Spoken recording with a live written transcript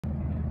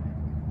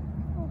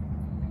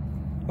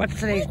What's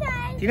today's? Hey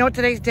guys. Do you know what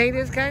today's date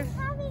is, guys?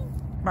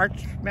 March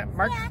 4th. Yeah,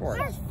 March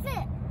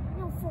 5th.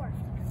 No, 4th.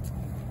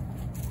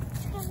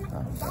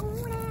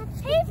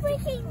 Hey,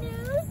 breaking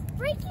news!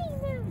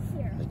 Breaking news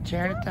here. They're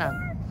tearing it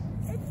down.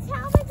 It's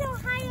Talbot,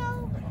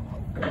 Ohio.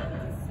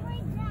 It's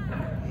right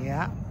down.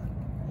 Yeah.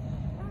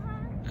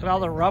 Look at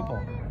all the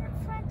rubble.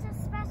 French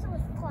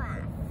specialist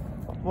class.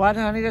 What,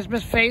 honey? There's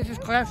Miss Faye's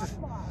class.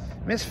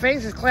 Miss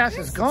Faye's class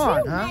is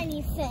gone, huh?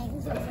 Many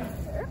things over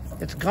here.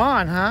 It's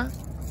gone, huh?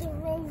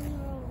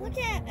 Look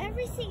at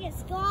everything.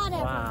 It's gone,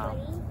 Wow.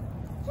 everybody.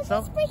 This So-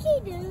 is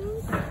breaking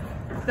news.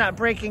 It's not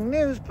breaking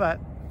news, but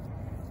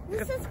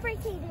This is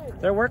breaking news.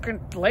 they're working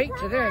late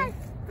today.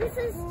 This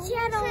is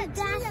channel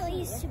that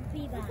used to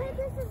be by.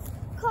 This is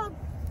called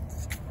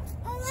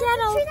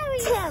channel tree that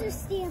we used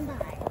to stand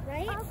by,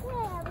 right?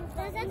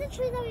 Okay, is that the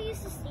tree that we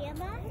used to stand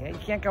by? Yeah, you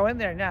can't go in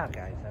there now,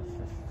 guys.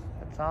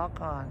 That's all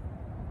gone.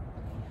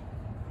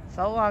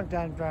 So long,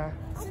 Dunbar.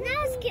 So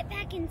now let's get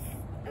back in.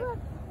 Look,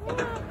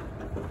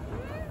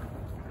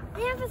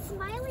 they have a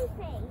smiley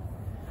face.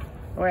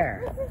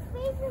 Where? Mrs.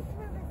 Faye's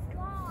room is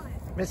gone.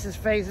 Mrs.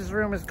 Faye's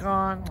room is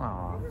gone.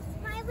 Aw. There's a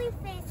smiley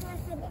face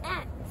with an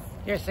X.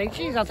 Here, say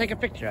cheese. I'll take a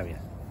picture of you.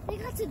 They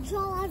got to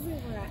draw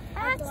everywhere.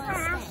 That's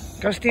trash.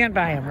 Go stand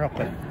by him real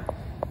quick.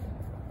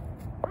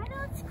 I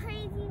know it's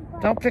crazy,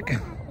 but Don't pick. look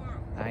at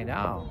that. I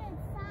know.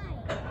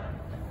 Inside.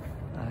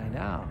 I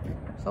know.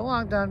 So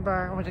long,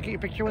 Dunbar. Want to get your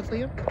picture with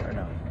Liam or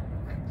no?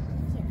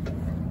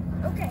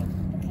 Okay.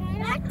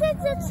 Back to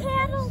the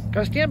channel.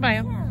 Go stand by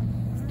him.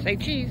 Say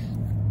cheese.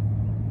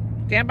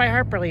 Stand by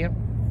Harper, Liam.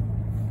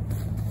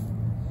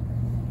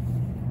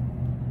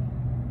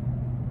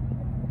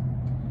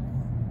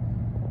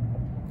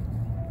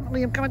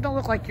 Liam, come on. Don't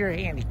look like you're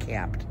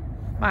handicapped.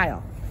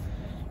 Smile.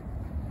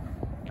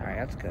 All right,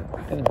 that's good.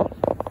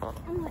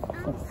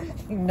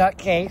 You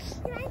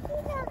nutcase. Can I see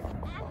the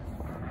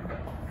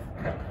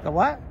X? The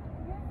what?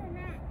 There's an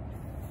X.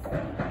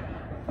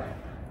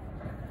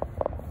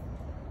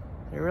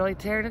 They're really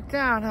tearing it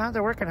down, huh?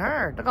 They're working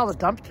hard. Look at all the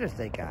dumpsters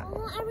they got.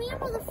 Well, I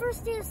remember the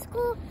first day of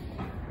school,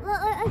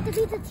 to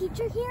be the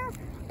teacher here,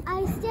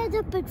 I stand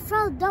up in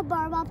front of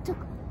Dunbar. Mom took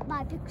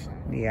my picture.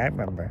 Yeah, I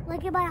remember.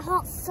 Like in my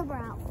hot summer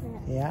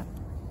outfit. Yeah.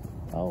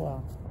 Oh,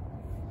 well.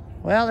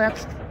 Well,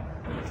 that's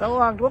so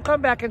long. We'll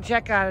come back and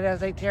check on it as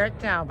they tear it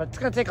down. But it's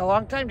going to take a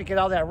long time to get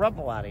all that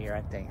rubble out of here,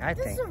 I think.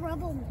 This is a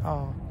rubble.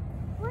 Oh.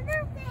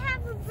 Wonder if they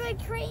have a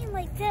big crane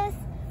like this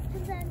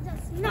and then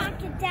just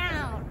knock it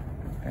down.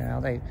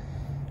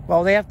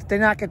 Well, they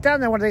knock it down.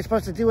 Then what are they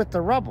supposed to do with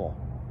the rubble?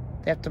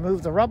 They have to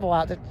move the rubble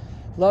out,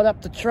 load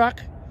up the truck,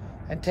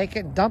 and take it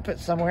and dump it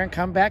somewhere and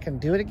come back and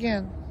do it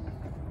again.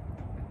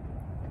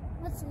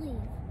 Let's leave.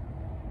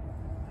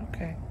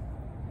 Okay.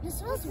 This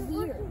smells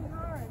weird.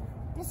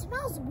 This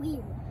smells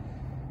weird.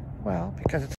 Well, because it's